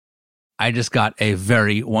I just got a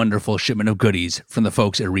very wonderful shipment of goodies from the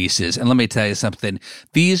folks at Reese's. And let me tell you something.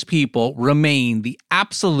 These people remain the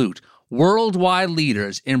absolute worldwide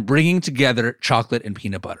leaders in bringing together chocolate and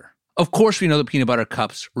peanut butter. Of course, we know the peanut butter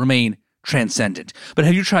cups remain transcendent. But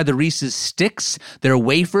have you tried the Reese's Sticks? They're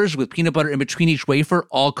wafers with peanut butter in between each wafer,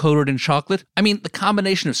 all coated in chocolate. I mean, the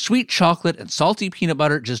combination of sweet chocolate and salty peanut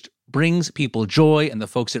butter just brings people joy, and the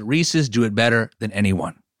folks at Reese's do it better than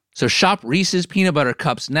anyone. So shop Reese's Peanut Butter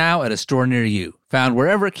Cups now at a store near you, found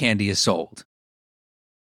wherever candy is sold.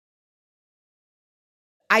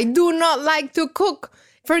 I do not like to cook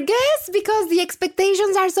for guests because the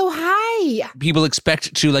expectations are so high. People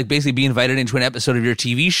expect to basically be invited into an episode of your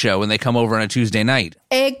TV show when they come over on a Tuesday night.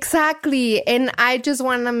 Exactly. And I just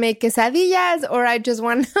want to make quesadillas, or I just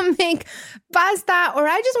want to make pasta, or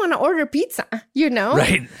I just want to order pizza,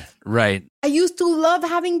 Right. I used to love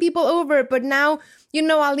having people over, but now,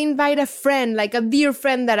 I'll invite a friend, like a dear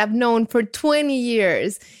friend that I've known for 20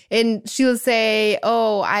 years. And she'll say,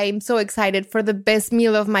 oh, I'm so excited for the best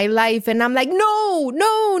meal of my life. And I'm like, no.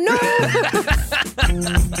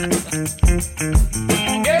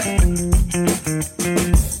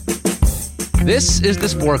 This is The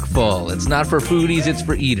Sporkful. It's not for foodies, it's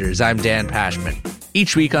for eaters. I'm Dan Pashman.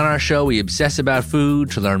 Each week on our show, we obsess about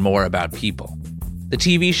food to learn more about people. The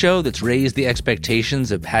TV show that's raised the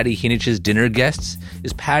expectations of Pati Jinich's dinner guests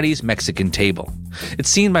is Pati's Mexican Table. It's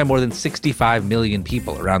seen by more than 65 million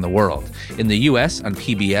people around the world, in the U.S. on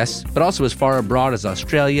PBS, but also as far abroad as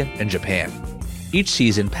Australia and Japan. Each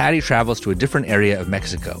season, Pati travels to a different area of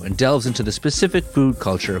Mexico and delves into the specific food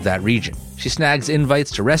culture of that region. She snags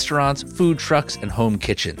invites to restaurants, food trucks, and home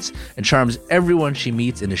kitchens, and charms everyone she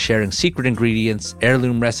meets into sharing secret ingredients,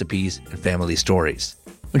 heirloom recipes, and family stories.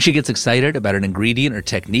 When she gets excited about an ingredient or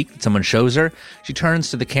technique that someone shows her, she turns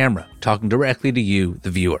to the camera, talking directly to you, the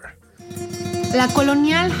viewer. La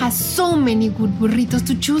Colonial has so many good burritos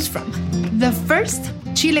to choose from. The first,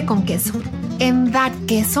 chile con queso. And that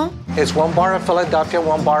queso? It's 1 bar of Philadelphia,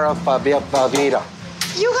 1 bar of Velveeta.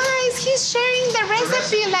 You guys, he's sharing the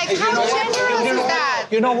recipe. How generous is that?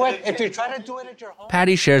 You know what? If you try to do it at your home...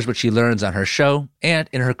 Pati shares what she learns on her show and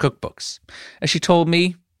in her cookbooks. As she told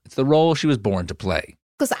me, it's the role she was born to play.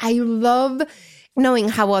 Because I love knowing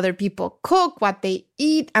how other people cook, what they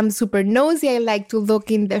eat. I'm super nosy. I like to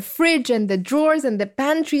look in the fridge and the drawers and the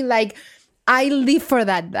pantry. I live for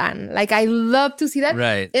that, Dan. I love to see that.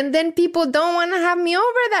 Right. And then people don't want to have me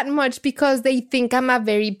over that much because they think I'm a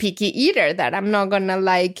very picky eater, that I'm not going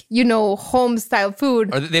to home-style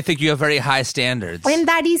food. Or they think you have very high standards. And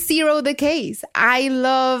that is zero the case. I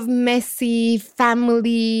love messy,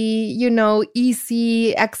 family,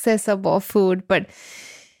 easy, accessible food. But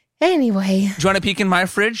anyway. Do you want to peek in my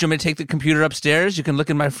fridge? Do you want me to take the computer upstairs? You can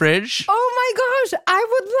look in my fridge. Oh my gosh, I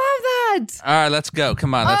would love that. All right, let's go.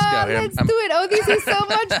 Come on, let's go. Let's do it. Oh, this is so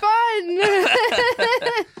much fun.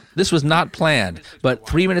 This was not planned, but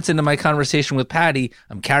 3 minutes into my conversation with Pati,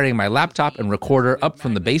 I'm carrying my laptop and recorder up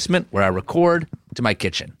from the basement where I record to my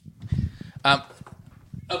kitchen.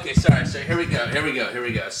 Okay, sorry. So here we go.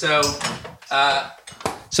 So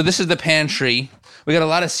this is the pantry. We got a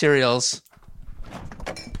lot of cereals.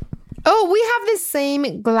 Oh, we have the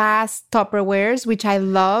same glass Tupperwares, which I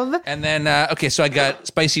love. And then, so I got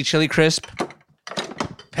spicy chili crisp,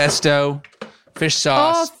 pesto, fish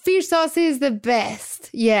sauce. Oh, fish sauce is the best.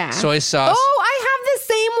 Yeah. Soy sauce. Oh, I have the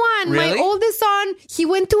same one. Really? My oldest son, he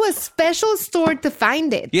went to a special store to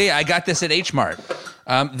find it. Yeah, I got this at H Mart.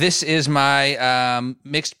 This is my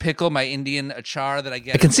mixed pickle, my Indian achar that I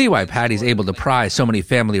get. I can see why Pati's able to pry so many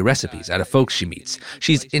family recipes out of folks she meets.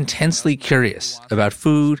 She's intensely curious about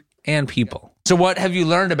food and people. So what have you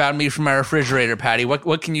learned about me from my refrigerator, Pati?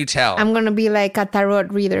 What can you tell? I'm going to be like a tarot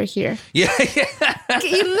reader here. Yeah.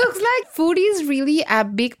 It looks like food is really a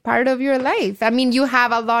big part of your life. I mean, you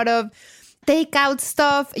have a lot of takeout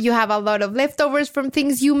stuff. You have a lot of leftovers from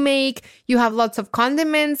things you make. You have lots of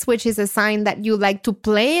condiments, which is a sign that you like to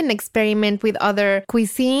play and experiment with other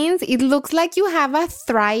cuisines. It looks like you have a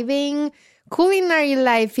thriving culinary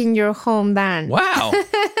life in your home, Dan. Wow.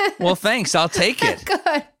 Well, thanks. I'll take it.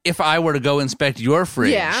 Good. If I were to go inspect your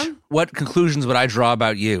fridge, Yeah. What conclusions would I draw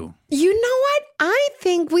about you? You know what? I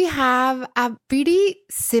think we have a pretty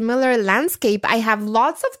similar landscape. I have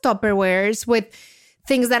lots of Tupperwares with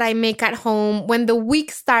things that I make at home. When the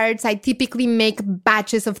week starts, I typically make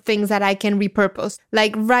batches of things that I can repurpose.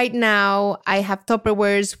 Like right now, I have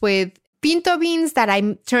Tupperwares with pinto beans that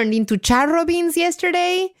I turned into charro beans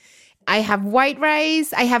yesterday. I have white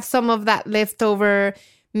rice. I have some of that leftover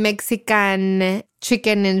Mexican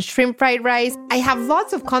chicken and shrimp fried rice. I have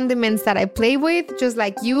lots of condiments that I play with, just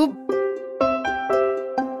like you.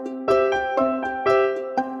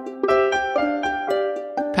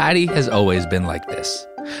 Pati has always been like this.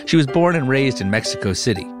 She was born and raised in Mexico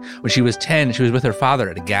City. When she was 10, she was with her father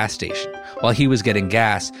at a gas station. While he was getting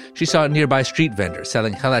gas, she saw a nearby street vendor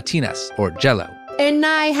selling gelatinas, or Jell-O. And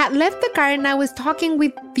I had left the car and I was talking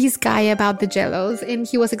with this guy about the Jell-Os, and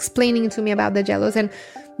he was explaining to me about the Jell-Os. And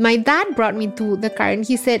my dad brought me to the car and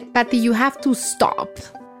he said, Pati, you have to stop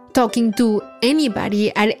talking to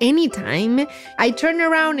anybody at any time. I turn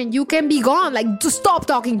around and you can be gone. Like, just stop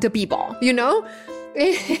talking to people, you know?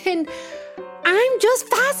 And I'm just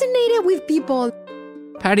fascinated with people.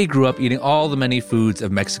 Pati grew up eating all the many foods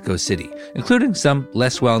of Mexico City, including some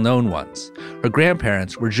less well-known ones. Her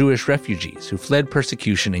grandparents were Jewish refugees who fled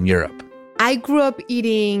persecution in Europe. I grew up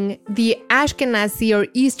eating the Ashkenazi or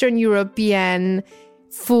Eastern European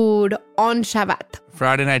food on Shabbat.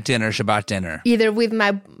 Friday night dinner, Shabbat dinner. Either with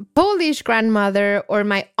my Polish grandmother or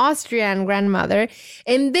my Austrian grandmother.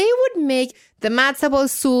 And they would make the matzo ball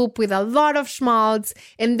soup with a lot of schmaltz.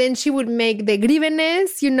 And then she would make the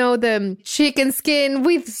grívenes, you know, the chicken skin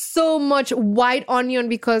with so much white onion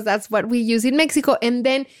because that's what we use in Mexico. And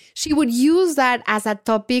then she would use that as a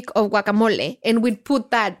topic of guacamole and we'd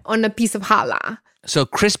put that on a piece of challah. So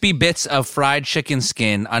crispy bits of fried chicken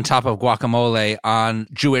skin on top of guacamole on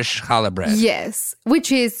Jewish challah bread. Yes,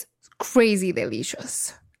 which is crazy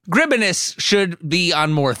delicious. Grívenes should be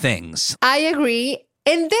on more things. I agree.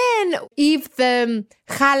 And then if the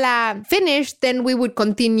challah finished, then we would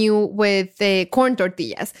continue with the corn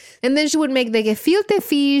tortillas. And then she would make the gefilte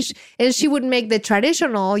fish and she would make the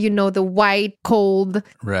traditional, you know, the white cold.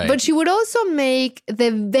 Right. But she would also make the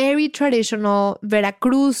very traditional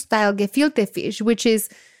Veracruz style gefilte fish, which is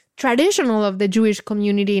traditional of the Jewish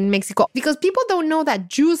community in Mexico. Because people don't know that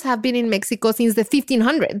Jews have been in Mexico since the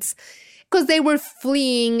 1500s. Because they were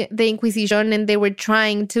fleeing the Inquisition and they were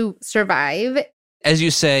trying to survive. As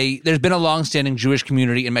you say, there's been a long-standing Jewish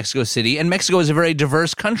community in Mexico City, and Mexico is a very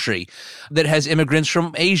diverse country that has immigrants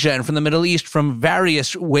from Asia and from the Middle East, from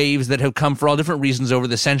various waves that have come for all different reasons over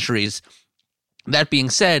the centuries. That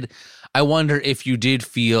being said, I wonder if you did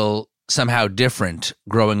feel somehow different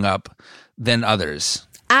growing up than others.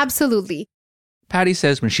 Absolutely. Pati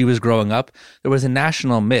says when she was growing up, there was a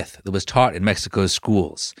national myth that was taught in Mexico's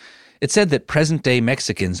schools. It said that present-day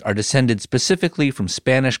Mexicans are descended specifically from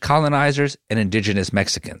Spanish colonizers and indigenous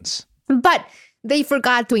Mexicans. But they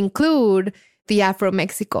forgot to include the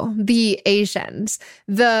Afro-Mexico, the Asians,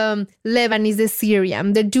 the Lebanese, the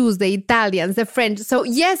Syrian, the Jews, the Italians, the French. So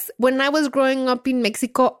yes, when I was growing up in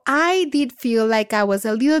Mexico, I did feel like I was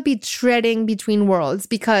a little bit treading between worlds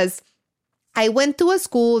because I went to a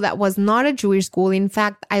school that was not a Jewish school. In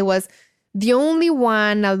fact, I was the only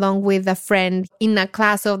one, along with a friend, in a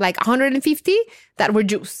class of like 150 that were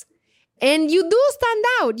Jews. And you do stand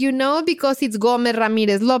out, you know, because it's Gomez,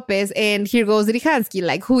 Ramirez, Lopez, and here goes Rihansky.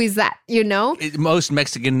 Like, who is that, you know? Most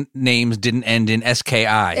Mexican names didn't end in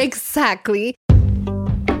SKI. Exactly.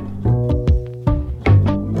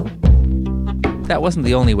 That wasn't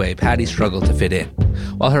the only way Pati struggled to fit in.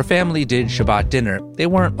 While her family did Shabbat dinner, they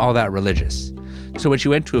weren't all that religious. So when she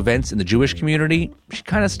went to events in the Jewish community, she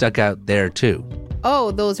kind of stuck out there too.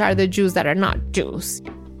 Oh, those are the Jews that are not Jews.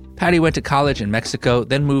 Pati went to college in Mexico,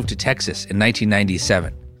 then moved to Texas in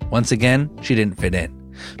 1997. Once again, she didn't fit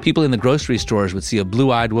in. People in the grocery stores would see a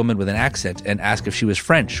blue-eyed woman with an accent and ask if she was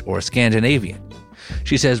French or Scandinavian.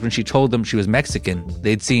 She says when she told them she was Mexican,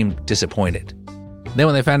 they'd seem disappointed. Then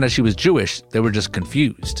when they found out she was Jewish, they were just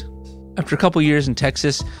confused. After a couple years in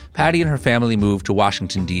Texas, Pati and her family moved to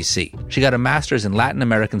Washington, D.C. She got a master's in Latin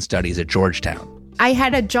American Studies at Georgetown. I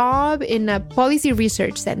had a job in a policy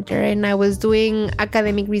research center, and I was doing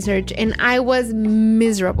academic research, and I was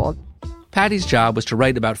miserable. Pati's job was to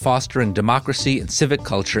write about fostering democracy and civic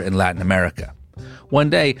culture in Latin America. One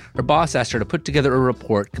day, her boss asked her to put together a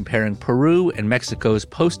report comparing Peru and Mexico's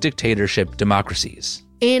post-dictatorship democracies.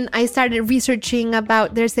 And I started researching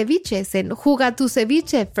about their ceviches and who got to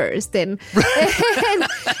ceviche first and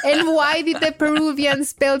why did the Peruvians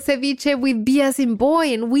spell ceviche with B as in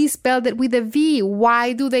boy and we spelled it with a V?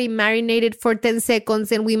 Why do they marinate it for 10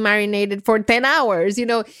 seconds and we marinate it for 10 hours, you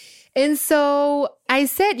know? And so I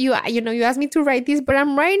said, you asked me to write this, but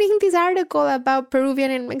I'm writing this article about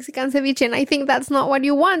Peruvian and Mexican ceviche and I think that's not what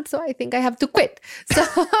you want. So I think I have to quit.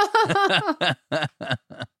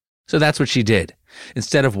 So that's what she did.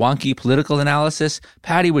 Instead of wonky political analysis,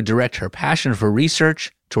 Pati would direct her passion for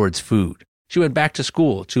research towards food. She went back to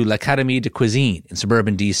school to l'Académie de Cuisine in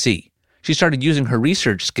suburban D.C. She started using her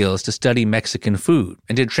research skills to study Mexican food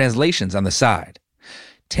and did translations on the side.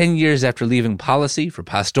 10 years after leaving policy for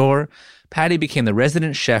Pastor, Pati became the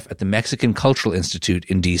resident chef at the Mexican Cultural Institute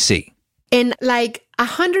in D.C. And like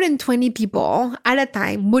 120 people at a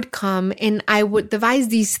time would come and I would devise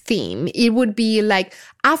this theme. It would be like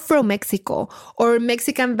Afro Mexico or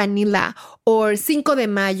Mexican vanilla or Cinco de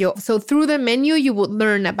Mayo. So through the menu, you would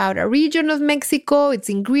learn about a region of Mexico, its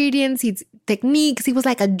ingredients, its techniques. It was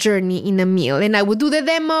like a journey in a meal. And I would do the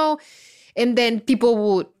demo and then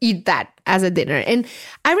people would eat that as a dinner. And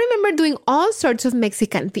I remember doing all sorts of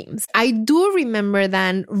Mexican themes. I do remember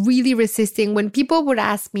then really resisting when people would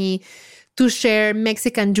ask me to share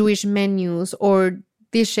Mexican Jewish menus or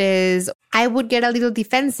dishes. I would get a little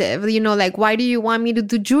defensive, like, why do you want me to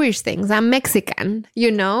do Jewish things? I'm Mexican,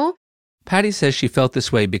 Pati says she felt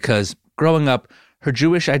this way because growing up, her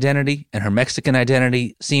Jewish identity and her Mexican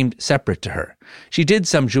identity seemed separate to her. She did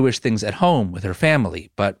some Jewish things at home with her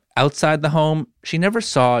family, but outside the home, she never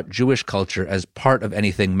saw Jewish culture as part of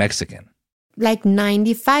anything Mexican. Like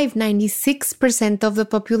 96% of the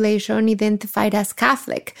population identified as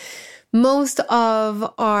Catholic. Most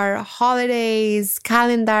of our holidays,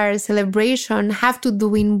 calendars, celebration have to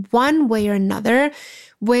do in one way or another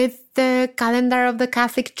with the calendar of the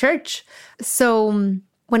Catholic Church. So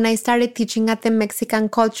when I started teaching at the Mexican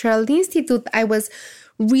Cultural Institute, I was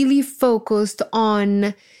really focused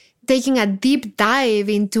on taking a deep dive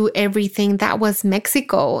into everything that was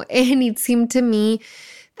Mexico. And it seemed to me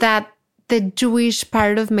that the Jewish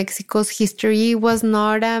part of Mexico's history was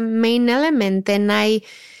not a main element. And I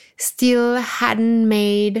still hadn't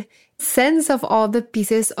made sense of all the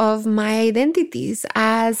pieces of my identities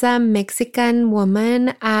as a Mexican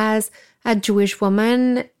woman, as a Jewish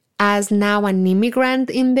woman, as now an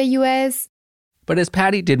immigrant in the U.S. But as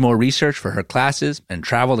Pati did more research for her classes and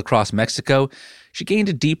traveled across Mexico, she gained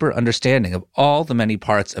a deeper understanding of all the many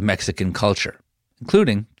parts of Mexican culture,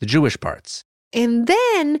 including the Jewish parts. And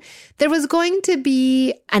then there was going to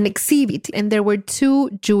be an exhibit, and there were two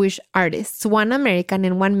Jewish artists, one American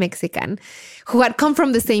and one Mexican, who had come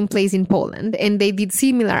from the same place in Poland, and they did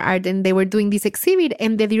similar art, and they were doing this exhibit,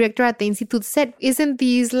 and the director at the Institute said, isn't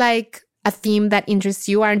this like a theme that interests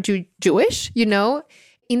you? Aren't you Jewish? In the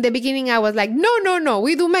beginning, I was like, no,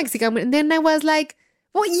 we do Mexican. And then I was like,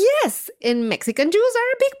 well, yes, and Mexican Jews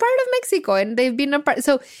are a big part of Mexico, and they've been a part.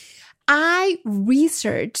 So I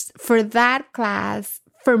researched for that class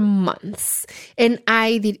for months, and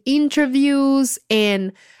I did interviews,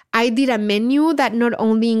 and I did a menu that not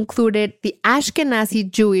only included the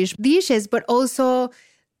Ashkenazi Jewish dishes, but also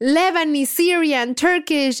Lebanese, Syrian,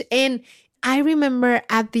 Turkish. And I remember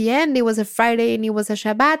at the end, it was a Friday and it was a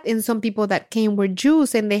Shabbat, and some people that came were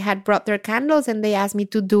Jews, and they had brought their candles, and they asked me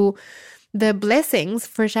to do the blessings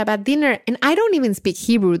for Shabbat dinner. And I don't even speak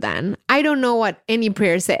Hebrew then. I don't know what any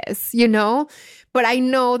prayer says, but I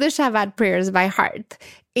know the Shabbat prayers by heart.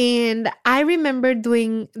 And I remember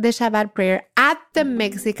doing the Shabbat prayer at the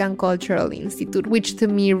Mexican Cultural Institute, which to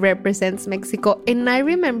me represents Mexico. And I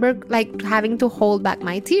remember like having to hold back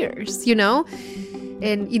my tears,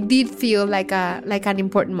 and it did feel like an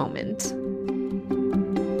important moment.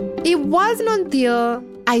 It wasn't until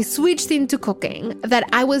I switched into cooking that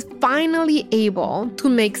I was finally able to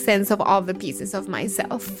make sense of all the pieces of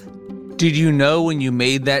myself. Did you know when you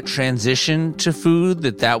made that transition to food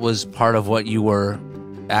that was part of what you were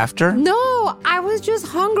after? No, I was just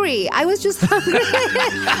hungry.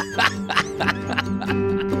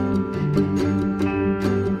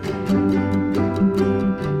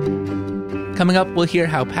 Coming up, we'll hear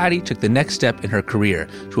how Pati took the next step in her career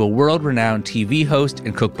to a world-renowned TV host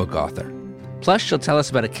and cookbook author. Plus, she'll tell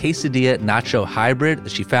us about a quesadilla nacho hybrid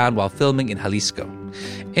that she found while filming in Jalisco.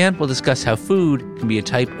 And we'll discuss how food can be a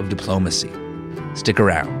type of diplomacy. Stick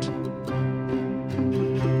around.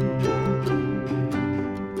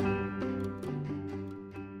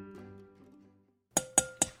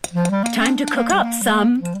 Time to cook up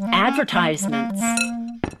some advertisements.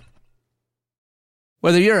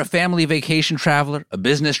 Whether you're a family vacation traveler, a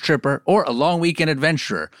business tripper, or a long weekend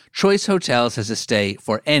adventurer, Choice Hotels has a stay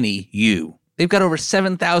for any you. They've got over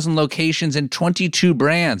 7,000 locations and 22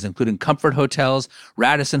 brands, including Comfort Hotels,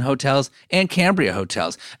 Radisson Hotels, and Cambria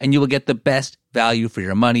Hotels. And you will get the best value for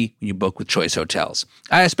your money when you book with Choice Hotels.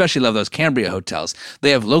 I especially love those Cambria hotels.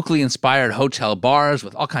 They have locally inspired hotel bars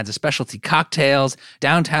with all kinds of specialty cocktails,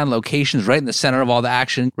 downtown locations right in the center of all the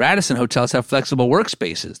action. Radisson hotels have flexible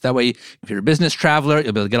workspaces. That way, if you're a business traveler,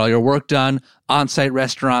 you'll be able to get all your work done. On-site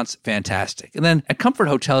restaurants, fantastic. And then at Comfort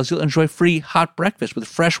Hotels, you'll enjoy free hot breakfast with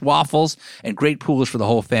fresh waffles and great pools for the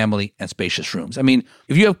whole family and spacious rooms. I mean,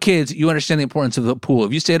 if you have kids, you understand the importance of the pool.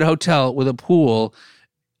 If you stay at a hotel with a pool,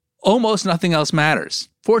 almost nothing else matters.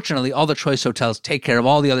 Fortunately, all the Choice Hotels take care of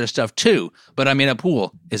all the other stuff too, but I mean, a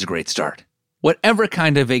pool is a great start. Whatever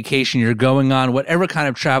kind of vacation you're going on, whatever kind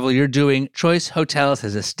of travel you're doing, Choice Hotels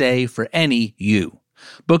has a stay for any you.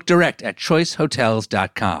 Book direct at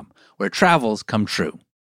choicehotels.com, where travels come true.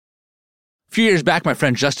 A few years back, my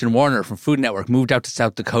friend Justin Warner from Food Network moved out to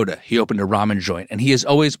South Dakota. He opened a ramen joint, and he is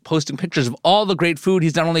always posting pictures of all the great food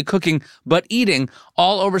he's not only cooking, but eating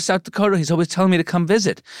all over South Dakota. He's always telling me to come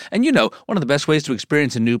visit. And you know, one of the best ways to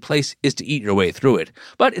experience a new place is to eat your way through it.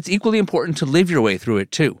 But it's equally important to live your way through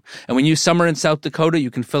it, too. And when you summer in South Dakota,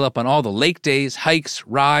 you can fill up on all the lake days, hikes,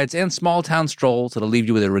 rides, and small-town strolls that'll leave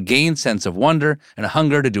you with a regained sense of wonder and a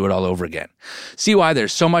hunger to do it all over again. See why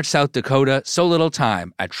there's so much South Dakota, so little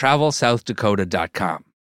time at TravelSouthDakota.com. I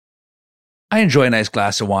enjoy a nice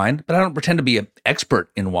glass of wine, but I don't pretend to be an expert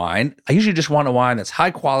in wine. I usually just want a wine that's high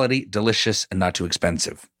quality, delicious, and not too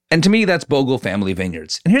expensive. And to me, that's Bogle Family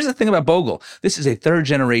Vineyards. And here's the thing about Bogle. This is a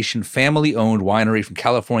third-generation, family-owned winery from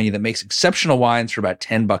California that makes exceptional wines for about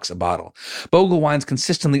 $10 a bottle. Bogle wines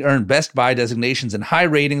consistently earn Best Buy designations and high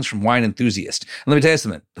ratings from wine enthusiasts. And let me tell you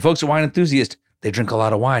something. The folks at Wine Enthusiast, they drink a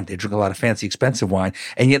lot of wine. They drink a lot of fancy, expensive wine.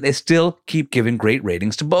 And yet they still keep giving great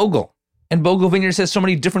ratings to Bogle. And Bogle Vineyards has so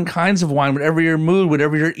many different kinds of wine. Whatever your mood,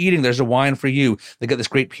 whatever you're eating, there's a wine for you. They got this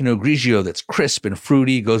great Pinot Grigio that's crisp and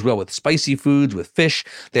fruity, goes well with spicy foods, with fish.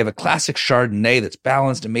 They have a classic Chardonnay that's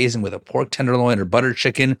balanced, amazing with a pork tenderloin or butter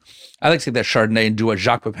chicken. I like to take that Chardonnay and do what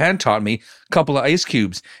Jacques Pepin taught me, a couple of ice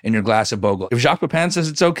cubes in your glass of Bogle. If Jacques Pepin says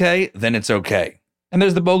it's okay, then it's okay. And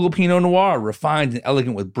there's the Bogle Pinot Noir, refined and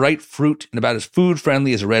elegant with bright fruit and about as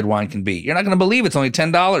food-friendly as a red wine can be. You're not going to believe it's only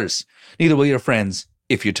 $10. Neither will your friends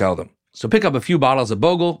if you tell them. So pick up a few bottles of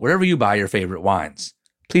Bogle wherever you buy your favorite wines.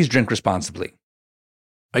 Please drink responsibly.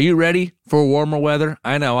 Are you ready for warmer weather?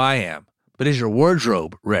 I know I am. But is your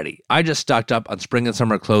wardrobe ready? I just stocked up on spring and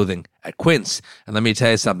summer clothing at Quince. And let me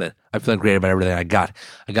tell you something. I'm feeling great about everything I got.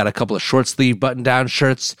 I got a couple of short sleeve button-down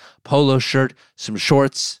shirts, polo shirt, some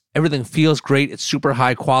shorts. Everything feels great. It's super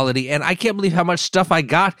high quality. And I can't believe how much stuff I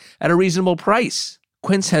got at a reasonable price.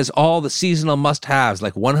 Quince has all the seasonal must-haves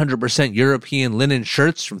like 100% European linen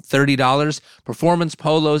shirts from $30, performance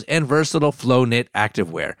polos, and versatile flow knit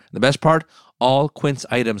activewear. The best part? All Quince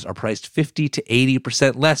items are priced 50 to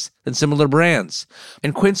 80% less than similar brands.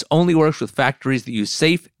 And Quince only works with factories that use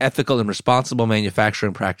safe, ethical, and responsible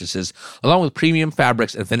manufacturing practices, along with premium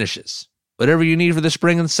fabrics and finishes. Whatever you need for the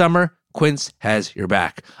spring and summer, Quince has your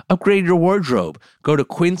back. Upgrade your wardrobe. Go to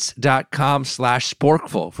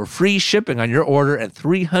quince.com/sporkful for free shipping on your order and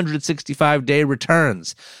 365-day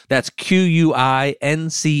returns. That's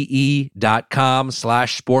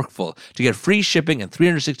QUINCE.com/sporkful to get free shipping and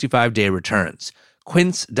 365-day returns.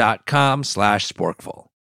 Quince.com/sporkful.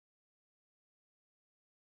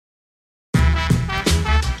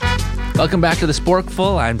 Welcome back to The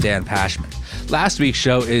Sporkful. I'm Dan Pashman. Last week's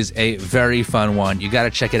show is a very fun one. You got to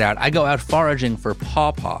check it out. I go out foraging for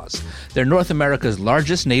pawpaws. They're North America's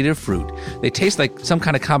largest native fruit. They taste like some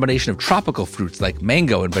kind of combination of tropical fruits like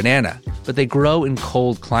mango and banana, but they grow in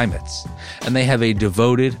cold climates. And they have a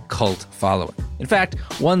devoted cult following. In fact,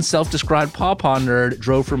 one self-described pawpaw nerd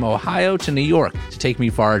drove from Ohio to New York to take me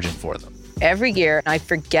foraging for them. Every year, I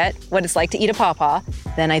forget what it's like to eat a pawpaw.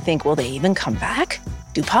 Then I think, will they even come back?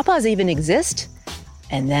 Do pawpaws even exist?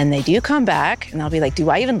 And then they do come back, and I'll be like, do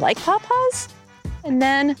I even like pawpaws? And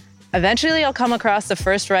then eventually I'll come across the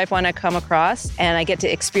first ripe one I come across, and I get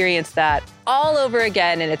to experience that all over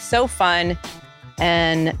again, and it's so fun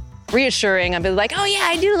and reassuring. I'll be like, oh yeah,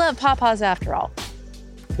 I do love pawpaws after all.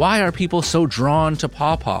 Why are people so drawn to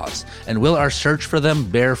pawpaws? And will our search for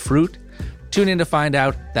them bear fruit? Tune in to find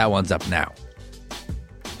out. That one's up now.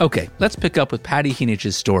 Okay, let's pick up with Pati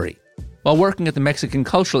Jinich's story. While working at the Mexican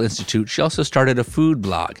Cultural Institute, she also started a food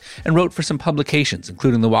blog and wrote for some publications,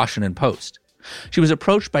 including the Washington Post. She was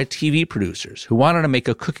approached by TV producers who wanted to make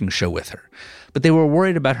a cooking show with her, but they were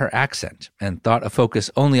worried about her accent and thought a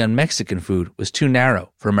focus only on Mexican food was too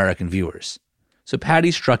narrow for American viewers. So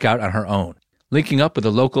Pati struck out on her own, linking up with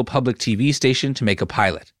a local public TV station to make a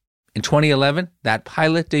pilot. In 2011, that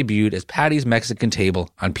pilot debuted as Pati's Mexican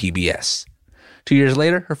Table on PBS. 2 years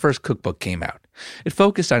later, her first cookbook came out. It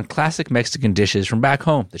focused on classic Mexican dishes from back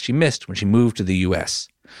home that she missed when she moved to the U.S.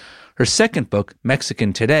 Her second book,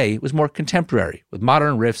 Mexican Today, was more contemporary, with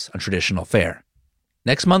modern riffs on traditional fare.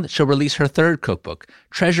 Next month, she'll release her third cookbook,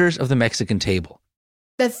 Treasures of the Mexican Table.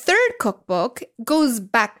 The third cookbook goes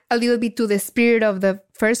back a little bit to the spirit of the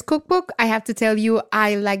first cookbook. I have to tell you,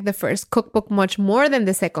 I like the first cookbook much more than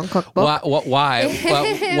the second cookbook.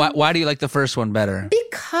 Why do you like the first one better?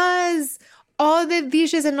 Because all the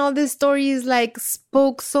dishes and all the stories like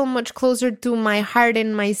spoke so much closer to my heart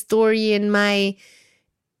and my story and my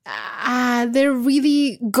they're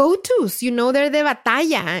really go-tos. You know, they're de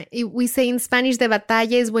batalla. We say in Spanish, de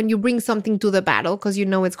batalla is when you bring something to the battle because you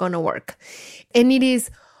know it's going to work. And it is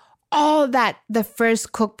all that the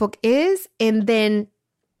first cookbook is, and then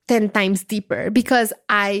 10 times deeper, because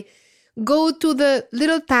I go to the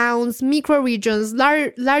little towns, micro regions,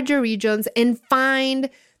 larger regions, and find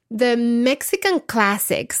the Mexican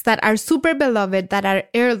classics that are super beloved, that are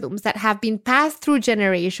heirlooms, that have been passed through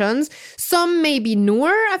generations. Some may be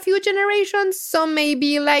newer, a few generations, some may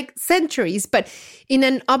be like centuries, but in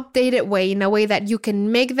an updated way, in a way that you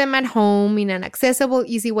can make them at home in an accessible,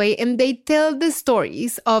 easy way. And they tell the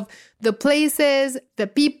stories of the places, the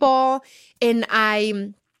people, and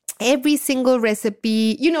every single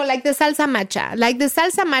recipe, you know, like the salsa macha. Like the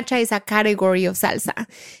salsa macha is a category of salsa.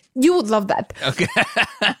 You would love that. Okay.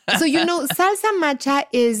 So, you know, salsa macha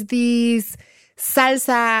is this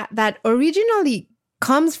salsa that originally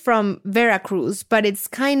comes from Veracruz, but it's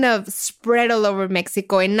kind of spread all over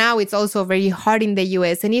Mexico. And now it's also very hot in the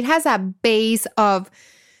US. And it has a base of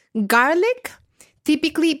garlic,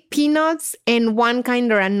 typically peanuts, and one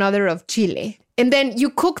kind or another of chile. And then you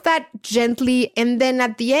cook that gently. And then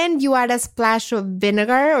at the end, you add a splash of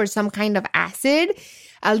vinegar or some kind of acid,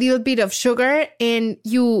 a little bit of sugar, and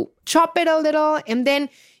you chop it a little, and then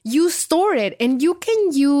you store it. And you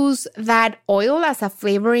can use that oil as a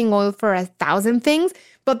flavoring oil for 1,000 things.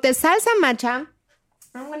 But the salsa macha,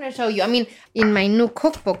 I'm going to show you. I mean, in my new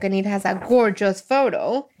cookbook, and it has a gorgeous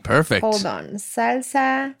photo. Perfect. Hold on.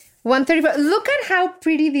 Salsa 135. Look at how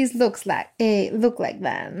pretty these look like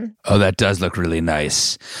that. Oh, that does look really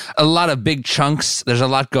nice. A lot of big chunks. There's a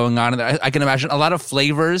lot going on in there. I can imagine a lot of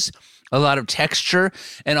flavors, a lot of texture.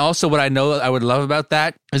 And also what I know I would love about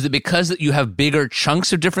that is that because you have bigger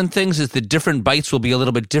chunks of different things, is the different bites will be a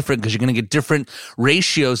little bit different because you're going to get different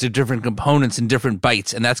ratios of different components in different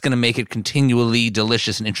bites. And that's going to make it continually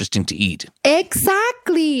delicious and interesting to eat.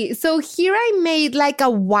 Exactly. So here I made like a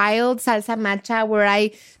wild salsa macha where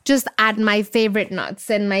I just add my favorite nuts.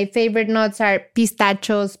 And my favorite nuts are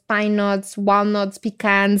pistachios, pine nuts, walnuts,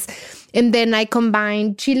 pecans. And then I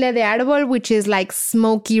combine chile de árbol, which is like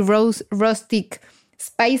smoky, rustic,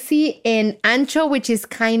 spicy, and ancho, which is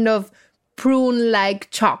kind of prune-like,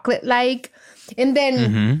 chocolate-like. And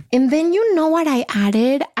then, you know what I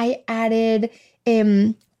added? I added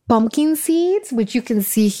pumpkin seeds, which you can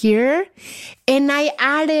see here. And I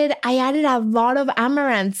added a lot of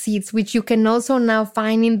amaranth seeds, which you can also now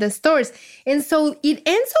find in the stores. And so it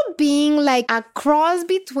ends up being like a cross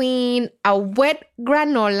between a wet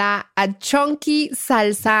granola, a chunky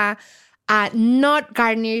salsa, a nut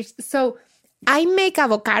garnish. So I make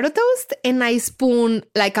avocado toast and I spoon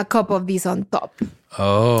like a cup of this on top.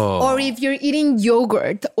 Oh. Or if you're eating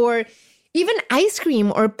yogurt or even ice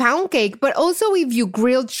cream or pound cake, but also if you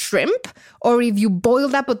grilled shrimp or if you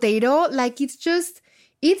boiled a potato, like it's just,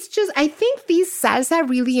 I think this salsa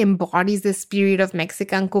really embodies the spirit of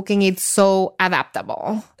Mexican cooking. It's so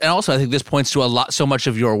adaptable. And also I think this points to so much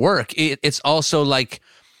of your work. It's also like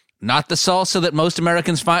not the salsa that most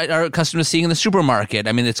Americans are accustomed to seeing in the supermarket.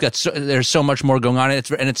 I mean, there's so much more going on,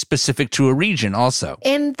 and it's specific to a region also.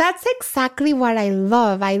 And that's exactly what I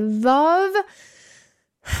love. I love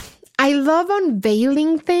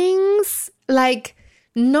unveiling things, like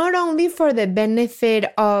not only for the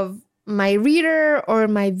benefit of my reader or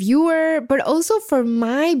my viewer, but also for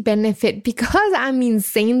my benefit because I'm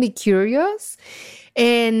insanely curious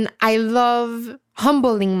and I love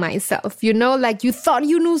humbling myself, you know, like you thought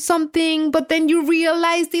you knew something, but then you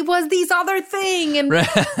realized it was this other thing. And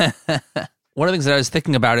one of the things that I was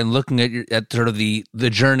thinking about in looking at sort of the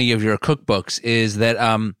journey of your cookbooks is that,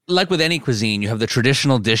 like with any cuisine, you have the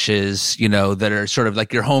traditional dishes, you know, that are sort of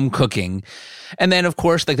like your home cooking. And then, of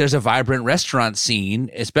course, like there's a vibrant restaurant scene,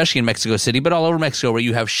 especially in Mexico City, but all over Mexico, where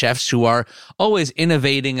you have chefs who are always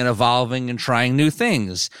innovating and evolving and trying new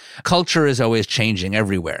things. Culture is always changing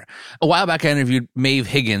everywhere. A while back, I interviewed Maeve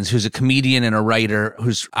Higgins, who's a comedian and a writer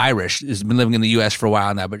who's Irish, has been living in the U.S. for a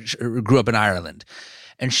while now, but grew up in Ireland.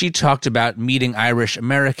 And she talked about meeting Irish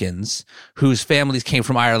Americans whose families came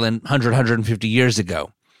from Ireland 150 years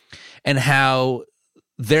ago, and how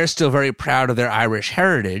they're still very proud of their Irish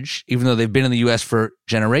heritage, even though they've been in the U.S. for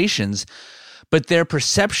generations. But their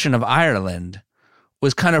perception of Ireland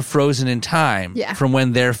was kind of frozen in time from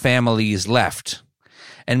when their families left.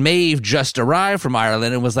 And Maeve just arrived from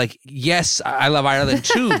Ireland and was like, yes, I love Ireland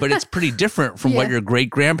too, but it's pretty different from what your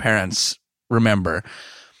great-grandparents remember.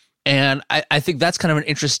 And I think that's kind of an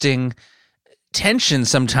interesting tension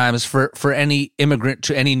sometimes for any immigrant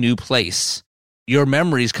to any new place. Your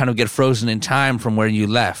memories kind of get frozen in time from where you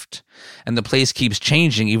left, and the place keeps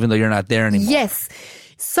changing even though you're not there anymore. Yes.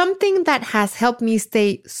 something that has helped me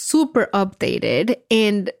stay super updated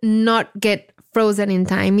and not get frozen in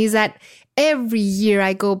time is that every year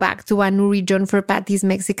I go back to a new region for Pati's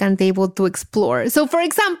Mexican table to explore. So for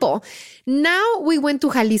example, now we went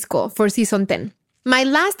to Jalisco for season 10. My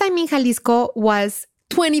last time in Jalisco was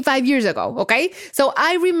 25 years ago, okay? So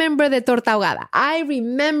I remember the torta ahogada. I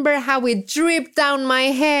remember how it dripped down my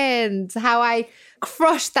hands, how I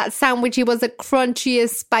crushed that sandwich. It was the crunchiest,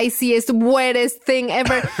 spiciest, wettest thing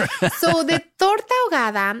ever. So the torta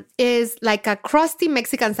ahogada is like a crusty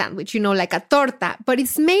Mexican sandwich, like a torta, but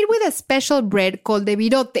it's made with a special bread called the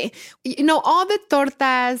virote. All the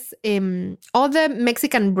tortas, all the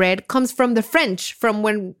Mexican bread comes from the French, from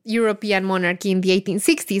when European monarchy in the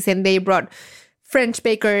 1860s, and they brought French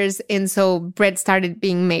bakers, and so bread started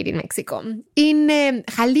being made in Mexico. In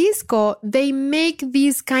Jalisco, they make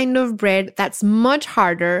this kind of bread that's much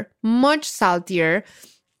harder, much saltier,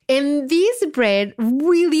 and this bread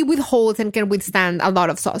really withholds and can withstand a lot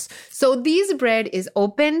of sauce. So this bread is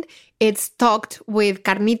opened, it's topped with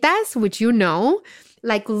carnitas, which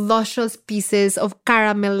like luscious pieces of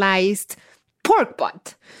caramelized pork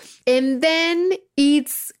butt. And then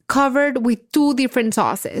it's covered with two different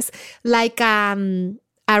sauces, like a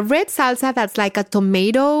red salsa that's like a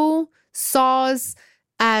tomato sauce,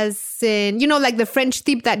 as in, like the French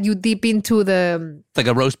dip that you dip into the... Like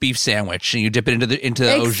a roast beef sandwich, and you dip it into the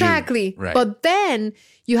au jus. Exactly. Right. But then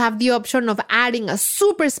you have the option of adding a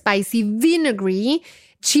super spicy, vinegary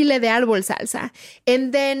chile de árbol salsa.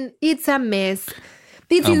 And then it's a mess.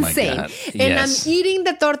 It's insane. And I'm eating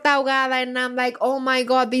the torta ahogada and I'm like, oh my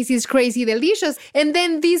God, this is crazy delicious. And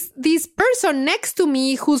then this person next to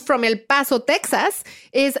me who's from El Paso, Texas,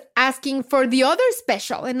 is asking for the other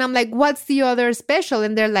special. And I'm like, what's the other special?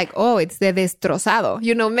 And they're like, oh, it's the destrozado.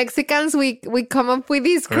 Mexicans, we come up with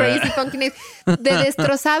these crazy funky names. The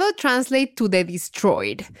destrozado translates to the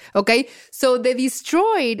destroyed. Okay? So the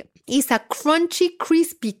destroyed is a crunchy,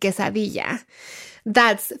 crispy quesadilla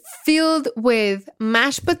that's filled with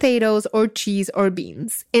mashed potatoes or cheese or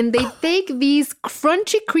beans. And they take these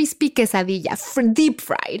crunchy, crispy quesadilla, deep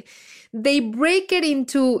fried. They break it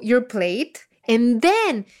into your plate, and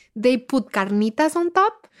then they put carnitas on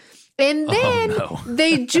top. And then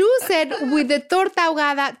they juice it with the torta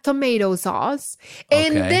ahogada tomato sauce.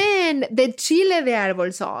 And then the chile de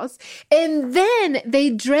árbol sauce. And then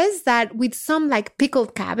they dress that with some like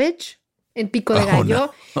pickled cabbage and pico de gallo.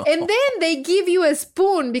 No. And then they give you a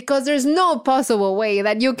spoon because there's no possible way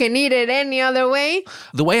that you can eat it any other way.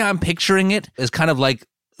 The way I'm picturing it is kind of like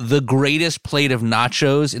the greatest plate of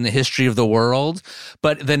nachos in the history of the world,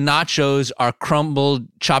 but the nachos are crumbled,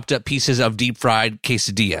 chopped up pieces of deep fried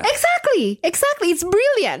quesadilla. Exactly. It's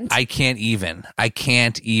brilliant. I can't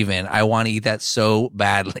even. I want to eat that so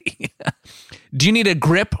badly. Do you need a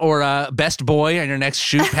grip or a best boy on your next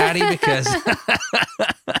shoot, Pati? Because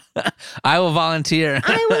I will volunteer.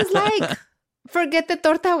 I was like, forget the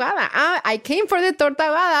torta ahogada. I came for the torta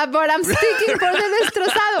ahogada, but I'm sticking for the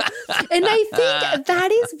destrozado. And I think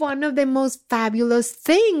that is one of the most fabulous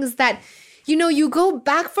things that, you go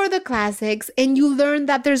back for the classics and you learn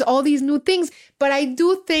that there's all these new things. But I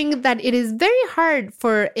do think that it is very hard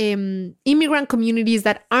for immigrant communities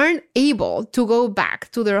that aren't able to go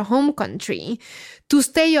back to their home country to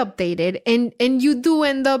stay updated. And you do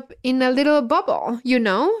end up in a little bubble,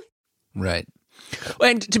 Right.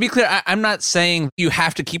 And to be clear, I'm not saying you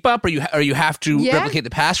have to keep up or you have to replicate the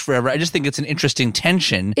past forever. I just think it's an interesting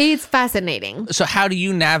tension. It's fascinating. So how do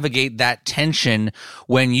you navigate that tension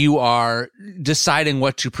when you are deciding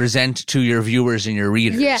what to present to your viewers and your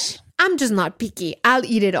readers? Yeah, I'm just not picky. I'll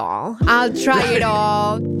eat it all. I'll try it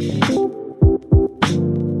all.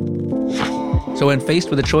 So when faced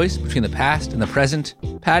with a choice between the past and the present,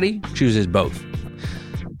 Pati chooses both.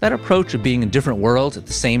 That approach of being in different worlds at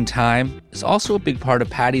the same time is also a big part of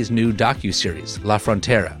Pati's new docuseries, La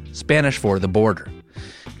Frontera, Spanish for The Border.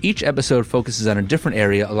 Each episode focuses on a different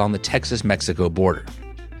area along the Texas-Mexico border.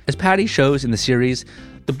 As Pati shows in the series,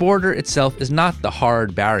 the border itself is not the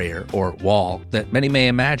hard barrier or wall that many may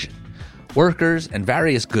imagine. Workers and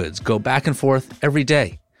various goods go back and forth every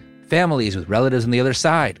day. Families with relatives on the other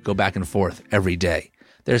side go back and forth every day.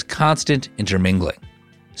 There's constant intermingling.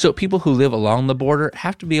 So people who live along the border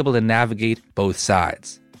have to be able to navigate both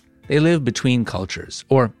sides. They live between cultures,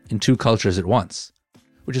 or in two cultures at once,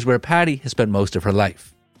 which is where Pati has spent most of her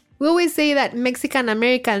life. We always say that Mexican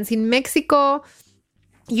Americans in Mexico,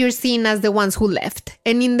 you're seen as the ones who left.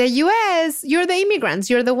 And in the US, you're the immigrants.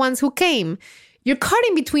 You're the ones who came. You're caught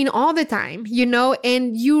in between all the time,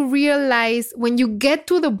 and you realize when you get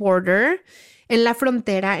to the border in La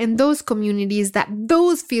Frontera and those communities that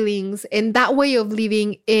those feelings and that way of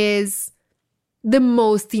living is the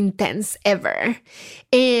most intense ever.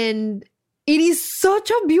 And it is such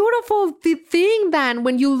a beautiful thing then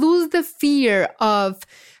when you lose the fear of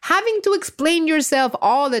having to explain yourself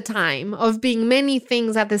all the time, of being many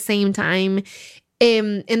things at the same time,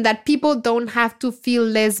 and that people don't have to feel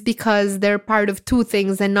less because they're part of two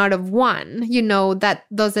things and not of one. You know, that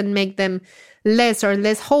doesn't make them less or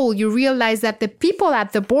less whole. You realize that the people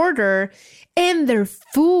at the border and their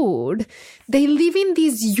food, they live in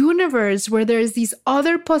this universe where there's these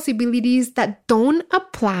other possibilities that don't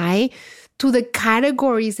apply to the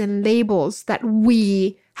categories and labels that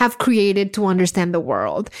we have created to understand the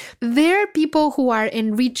world. There are people who are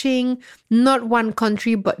enriching not one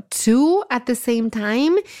country, but two at the same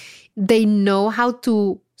time. They know how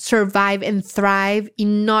to survive and thrive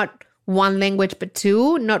in not one language, but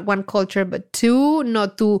two, not one culture, but two,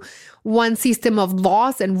 not to one system of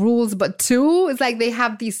laws and rules, but two. It's like they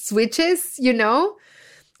have these switches, you know?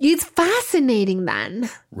 It's fascinating then.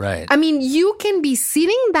 Right. I mean, you can be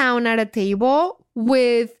sitting down at a table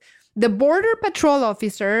with the border patrol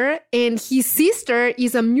officer, and his sister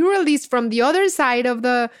is a muralist from the other side of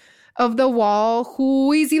the wall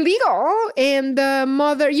who is illegal, and the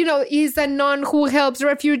mother, you know, is a nun who helps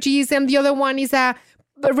refugees, and the other one is a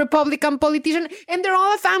Republican politician, and they're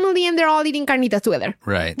all a family and they're all eating carnitas together.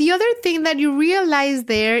 Right. The other thing that you realize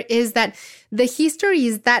there is that the history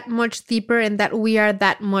is that much deeper and that we are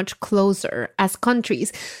that much closer as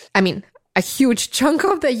countries. I mean, a huge chunk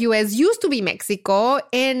of the U.S. used to be Mexico,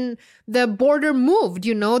 and the border moved,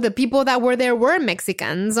 you know, the people that were there were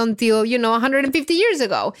Mexicans until, 150 years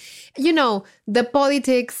ago. The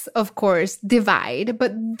politics, of course, divide,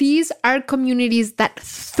 but these are communities that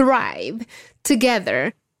thrive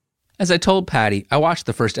together. As I told Pati, I watched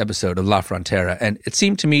the first episode of La Frontera, and it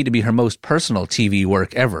seemed to me to be her most personal TV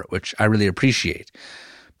work ever, which I really appreciate.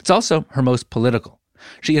 It's also her most political.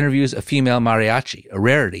 She interviews a female mariachi, a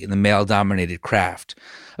rarity in the male-dominated craft,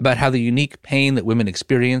 about how the unique pain that women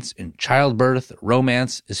experience in childbirth,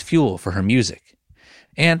 romance, is fuel for her music.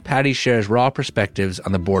 And Pati shares raw perspectives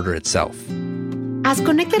on the border itself. As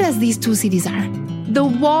connected as these two cities are, the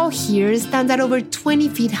wall here stands at over 20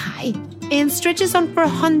 feet high and stretches on for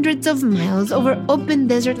hundreds of miles over open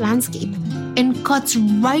desert landscape and cuts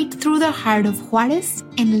right through the heart of Juarez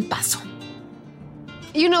and El Paso.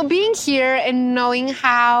 Being here and knowing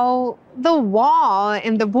how the wall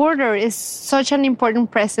and the border is such an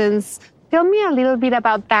important presence, tell me a little bit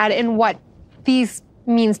about that and what this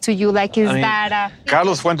means to you.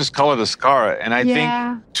 Carlos Fuentes called it a scar, and I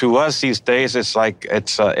think to us these days it's like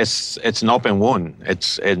it's an open wound.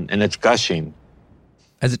 And it's gushing.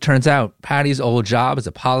 As it turns out, Pati's old job as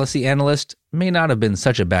a policy analyst may not have been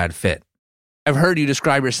such a bad fit. I've heard you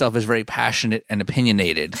describe yourself as very passionate and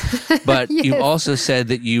opinionated, but Yes. You've also said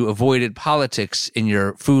that you avoided politics in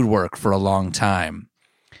your food work for a long time.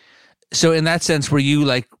 So in that sense, were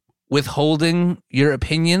you withholding your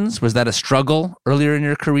opinions? Was that a struggle earlier in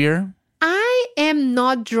your career? I am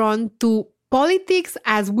not drawn to politics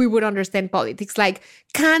as we would understand politics, like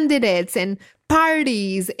candidates and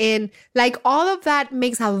parties and all of that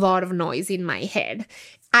makes a lot of noise in my head.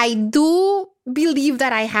 I do believe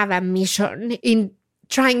that I have a mission in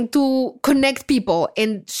trying to connect people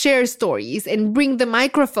and share stories and bring the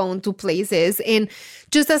microphone to places. And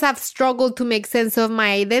just as I've struggled to make sense of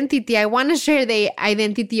my identity, I want to share the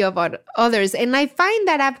identity of others. And I find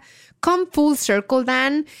that I've come full circle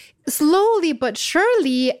then. Slowly but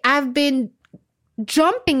surely, I've been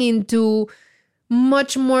jumping into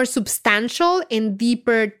much more substantial and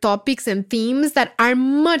deeper topics and themes that are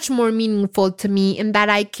much more meaningful to me and that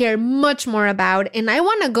I care much more about. And I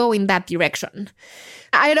want to go in that direction.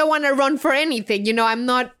 I don't want to run for anything. I'm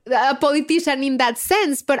not a politician in that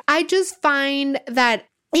sense, but I just find that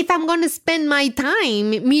if I'm going to spend my time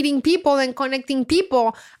meeting people and connecting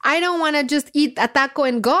people, I don't want to just eat a taco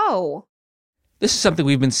and go. This is something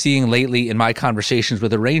we've been seeing lately in my conversations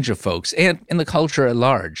with a range of folks and in the culture at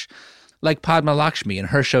large. Like Padma Lakshmi in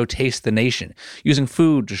her show Taste the Nation, using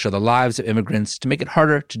food to show the lives of immigrants to make it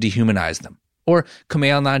harder to dehumanize them. Or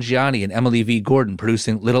Kumail Nanjiani and Emily V. Gordon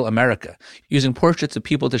producing Little America, using portraits of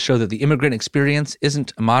people to show that the immigrant experience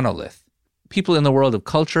isn't a monolith. People in the world of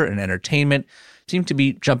culture and entertainment seem to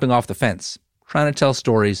be jumping off the fence, trying to tell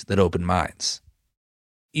stories that open minds.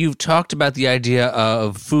 You've talked about the idea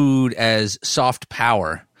of food as soft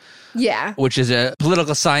power. Yeah. Which is a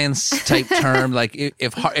political science type term.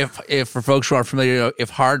 If for folks who aren't familiar, if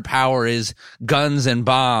hard power is guns and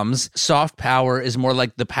bombs, soft power is more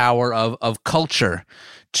like the power of culture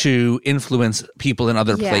to influence people in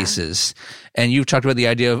other places. And you've talked about the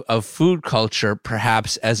idea of food culture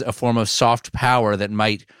perhaps as a form of soft power that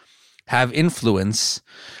might have influence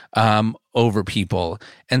over people.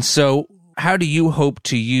 And so how do you hope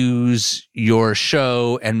to use your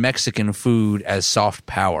show and Mexican food as soft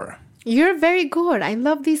power? You're very good. I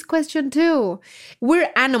love this question too. We're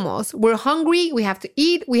animals. We're hungry. We have to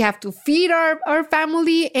eat. We have to feed our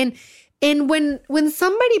family. And when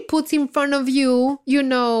somebody puts in front of you,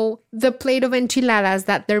 the plate of enchiladas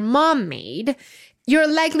that their mom made, you're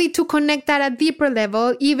likely to connect at a deeper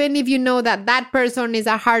level, even if you know that person is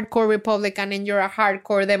a hardcore Republican and you're a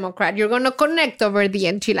hardcore Democrat. You're going to connect over the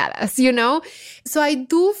enchiladas, So I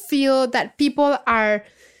do feel that people are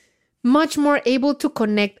much more able to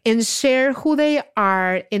connect and share who they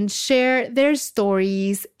are and share their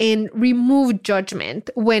stories and remove judgment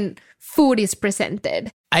when food is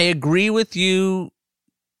presented. I agree with you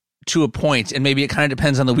to a point, and maybe it kind of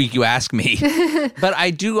depends on the week you ask me. But I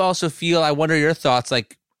do also feel, I wonder your thoughts,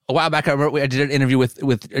 like a while back, I did an interview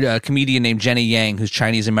with a comedian named Jenny Yang, who's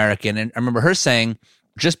Chinese American, and I remember her saying,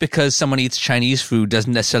 just because someone eats Chinese food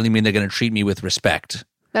doesn't necessarily mean they're going to treat me with respect.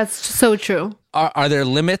 That's so true. Are there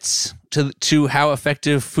limits to how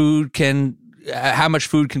effective food can, how much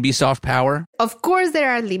food can be soft power? Of course there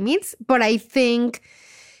are limits, but I think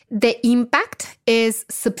the impact is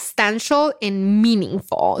substantial and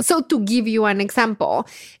meaningful. So to give you an example,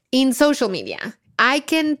 in social media, I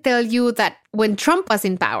can tell you that when Trump was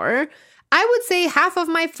in power, I would say half of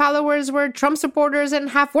my followers were Trump supporters and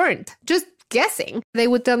half weren't. Just guessing. They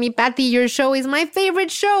would tell me, Pati, your show is my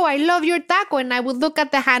favorite show. I love your taco. And I would look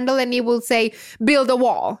at the handle and it will say, build a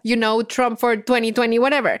wall, Trump for 2020,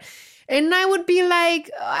 whatever. And I would be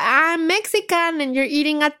like, I'm Mexican and you're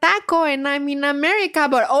eating a taco and I'm in America,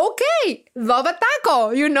 but okay, love a taco,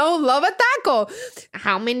 love a taco.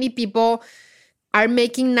 How many people are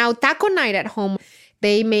making now taco night at home?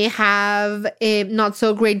 They may have not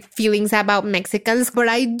so great feelings about Mexicans, but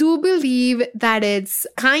I do believe that it's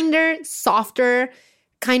kinder, softer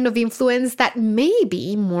kind of influence that may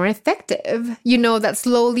be more effective. That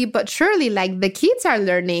slowly but surely, like the kids are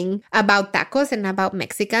learning about tacos and about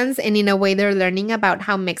Mexicans, and in a way they're learning about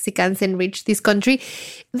how Mexicans enrich this country.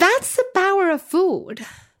 That's the power of food.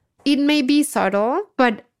 It may be subtle,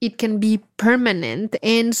 but it can be permanent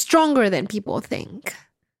and stronger than people think.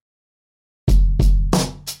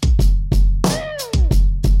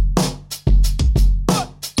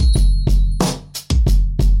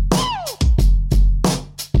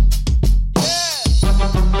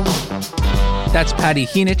 That's Pati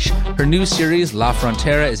Jinich. Her new series, La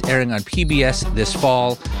Frontera, is airing on PBS this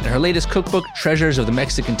fall. And her latest cookbook, Treasures of the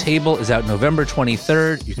Mexican Table, is out November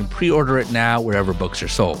 23rd. You can pre-order it now wherever books are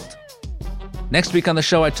sold. Next week on the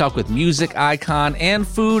show, I talk with music icon and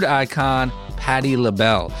food icon, Patti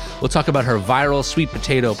LaBelle. We'll talk about her viral sweet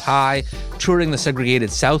potato pie, touring the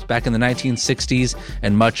segregated South back in the 1960s,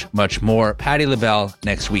 and much, much more. Patti LaBelle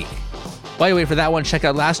next week. While you wait for that one, check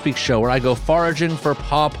out last week's show where I go foraging for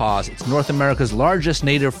pawpaws. It's North America's largest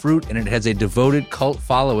native fruit, and it has a devoted cult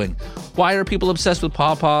following. Why are people obsessed with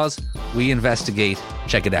pawpaws? We investigate.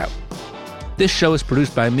 Check it out. This show is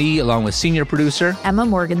produced by me, along with senior producer Emma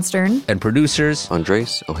Morgenstern and producers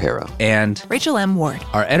Andres O'Hara and Rachel M. Ward.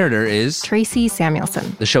 Our editor is Tracy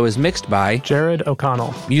Samuelson. The show is mixed by Jared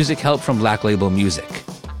O'Connell. Music help from Black Label Music.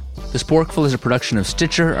 The Sporkful is a production of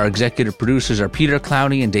Stitcher. Our executive producers are Peter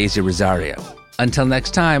Clowney and Daisy Rosario. Until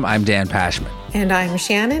next time, I'm Dan Pashman. And I'm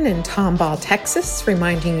Shannon in Tomball, Texas,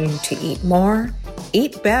 reminding you to eat more,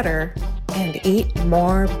 eat better, and eat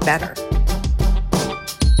more better.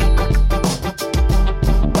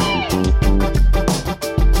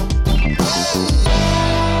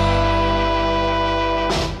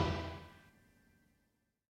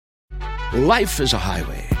 Life is a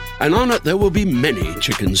highway, and on it there will be many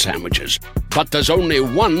chicken sandwiches. But there's only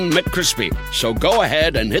one McCrispy. So go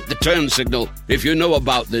ahead and hit the turn signal if you know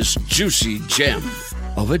about this juicy gem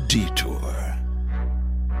of a detour.